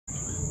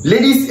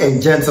Ladies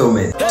and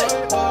gentlemen,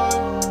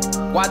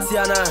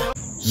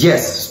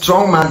 yes,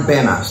 Strongman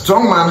Banner.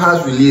 Strongman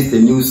has released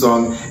a new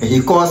song and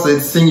he calls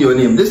it Sing Your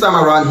Name. This time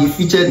around he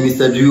featured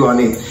Mr. Drew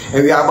on it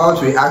and we are about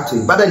to react to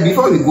it. But then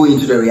before we go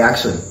into the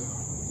reaction,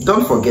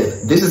 don't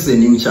forget, this is a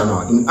new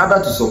channel. In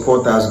order to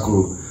support us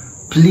grow,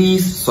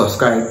 please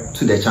subscribe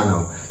to the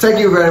channel. Thank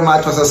you very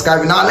much for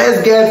subscribing. Now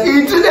let's get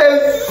into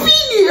the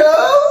video.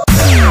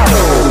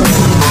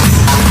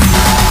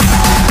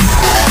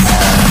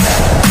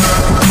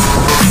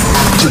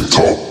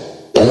 TikTok,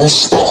 don't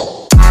stop.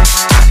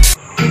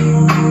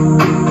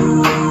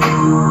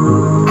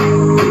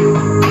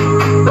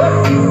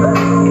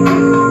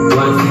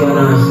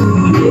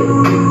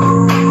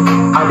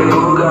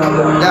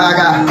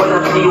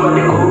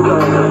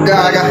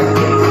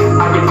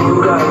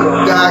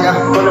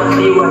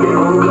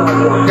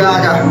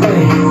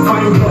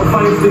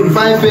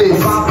 Fine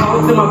face.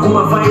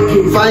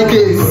 Fine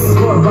case.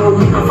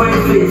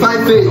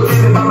 Fine face.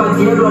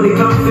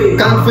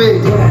 Can't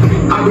fade.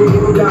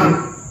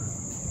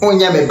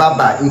 Onye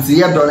baba, into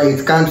your dollar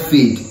it can't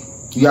fade.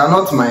 You are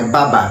not my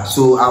baba,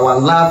 so our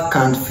love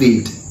can't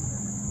fade.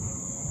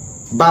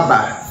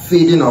 Baba,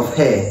 fading of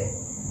hair.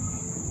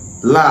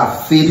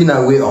 Love, fading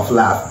away of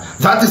love.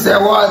 That is a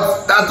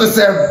what? That is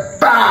a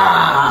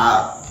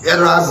bah!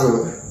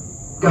 Erazo.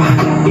 If I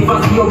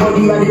see your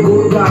body, I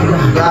go gaga.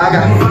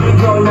 Gaga. If I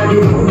go na the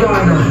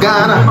Ghana.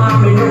 Ghana.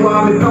 Mama, you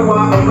want me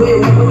power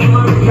away.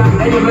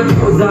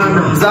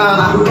 Zana.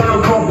 Zana. Go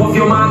down top of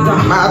your mata.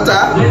 Mata.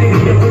 Let me be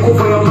the cocoa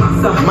for your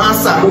master.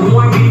 Massa.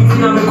 Umwa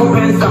bintina me ko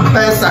pensa.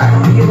 Pensa.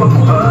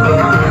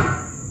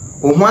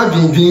 Umwa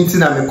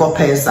bintina me ko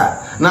pensa.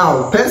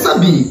 Now, Pensa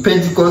be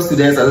Pentecost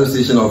Students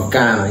Association of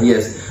Ghana.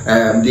 Yes,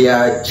 they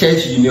are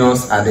church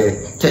unions at the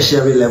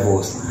tertiary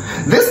levels.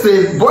 This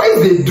thing,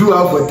 boys, they do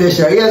out for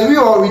tertiary. Yes, we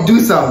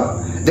do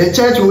some. The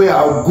church where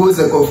our goes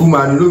a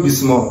confuma and will be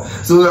small.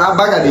 So I'm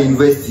back at the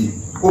university.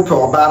 Open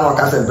or ban or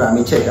cast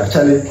a check.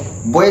 Actually,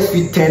 boys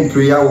feed 10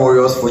 prayer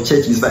warriors for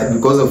church inside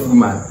because of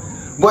women.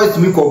 Boys to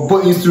make up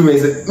both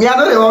instruments. Me, I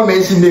don't even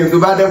mention names,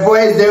 but the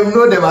boys, them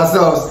know them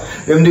ourselves.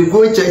 Them they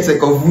go check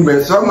sec of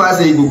women. Someone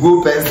say you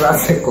go Pensa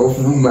sec of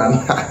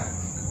woman.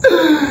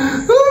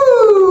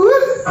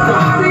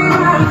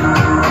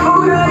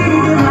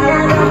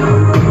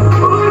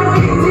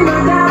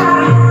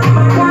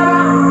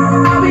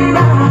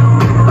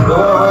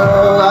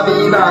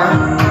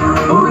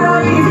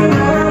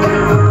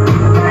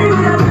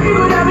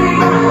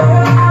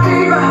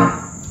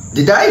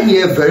 Did I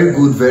hear very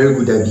good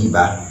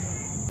Abiba?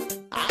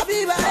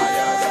 Abiba,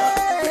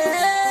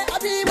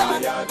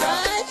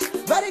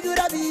 very good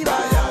Abiba,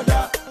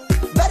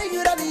 very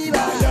good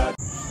Abiba.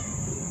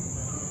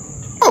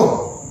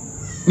 Oh,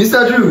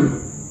 Mr.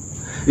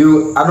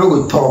 Drew, I don't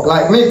go talk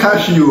like me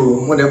catch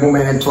you when the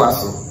moment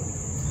twice.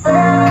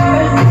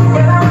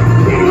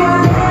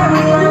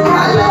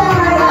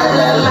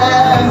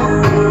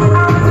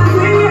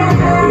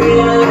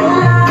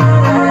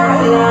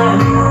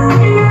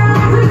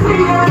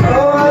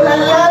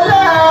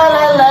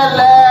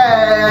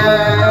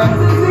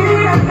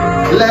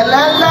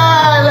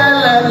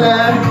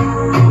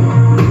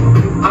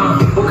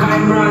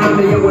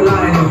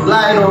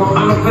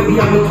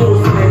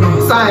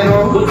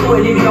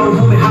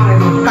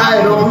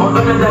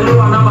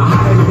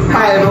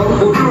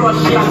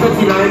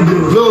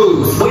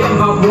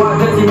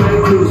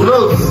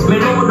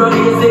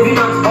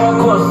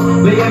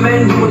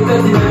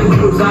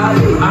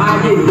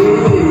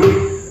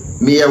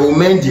 Me, I will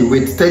mend you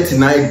with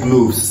 39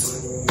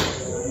 gloves.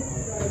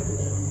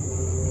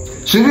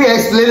 Should we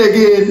explain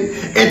again?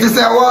 It is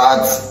a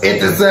what?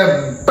 It is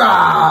a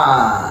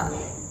bar.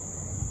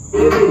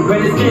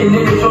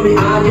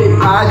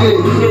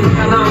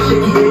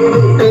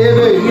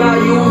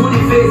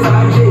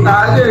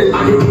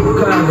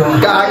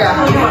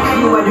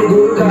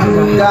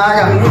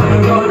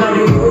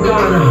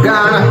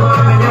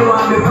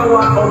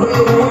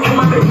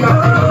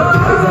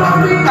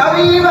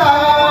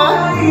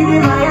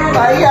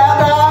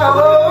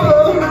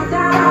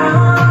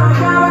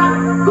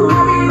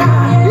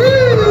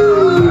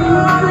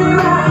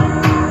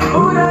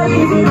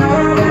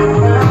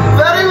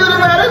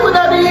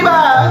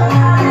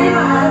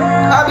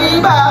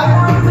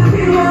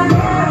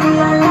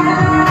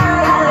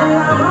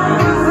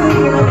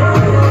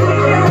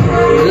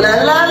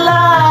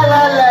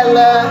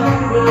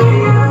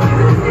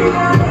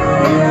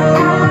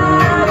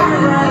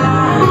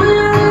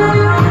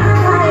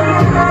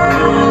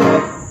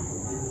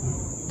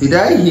 Did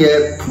I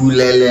hear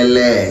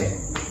pulelele?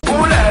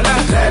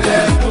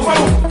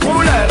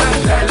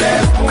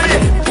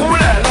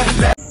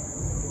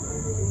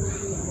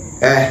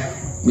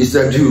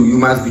 Mr. Drew, you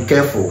must be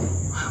careful.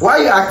 Why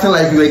are you acting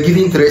like you were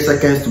given 3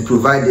 seconds to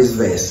provide this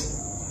verse?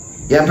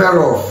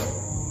 Yemperov.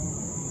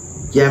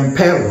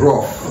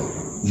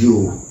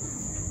 You.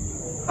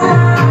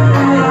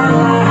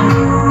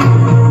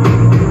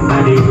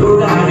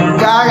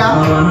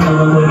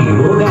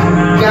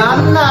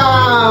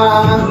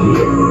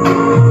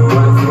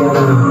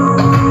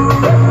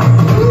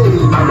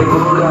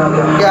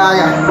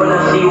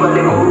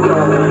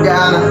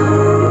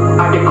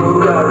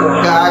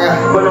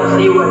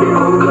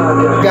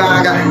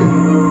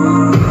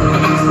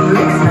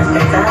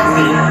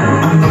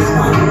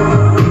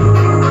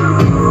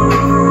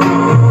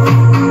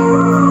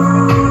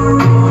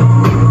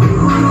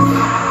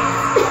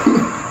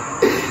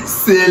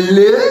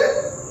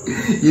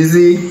 You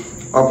see,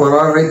 upon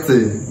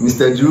everything,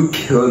 Mr. Drew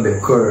killed the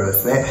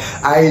chorus.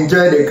 I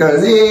enjoyed the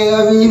chorus.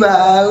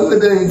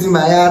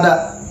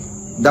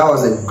 That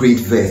was a great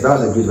verse.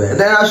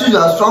 Then as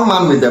usual,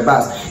 Strongman with the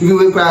bass.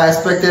 Even we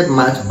expected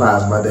match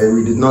bass, but then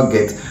we did not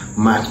get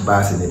match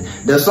bass in it.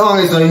 The song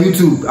is on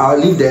YouTube. I'll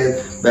leave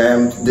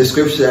the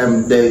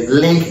description, the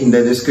link in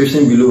the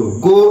description below.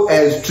 Go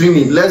and stream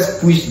it. Let's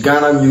push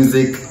Ghana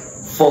music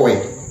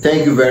forward.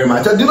 Thank you very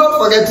much. And do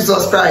not forget to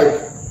subscribe.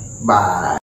 Bye.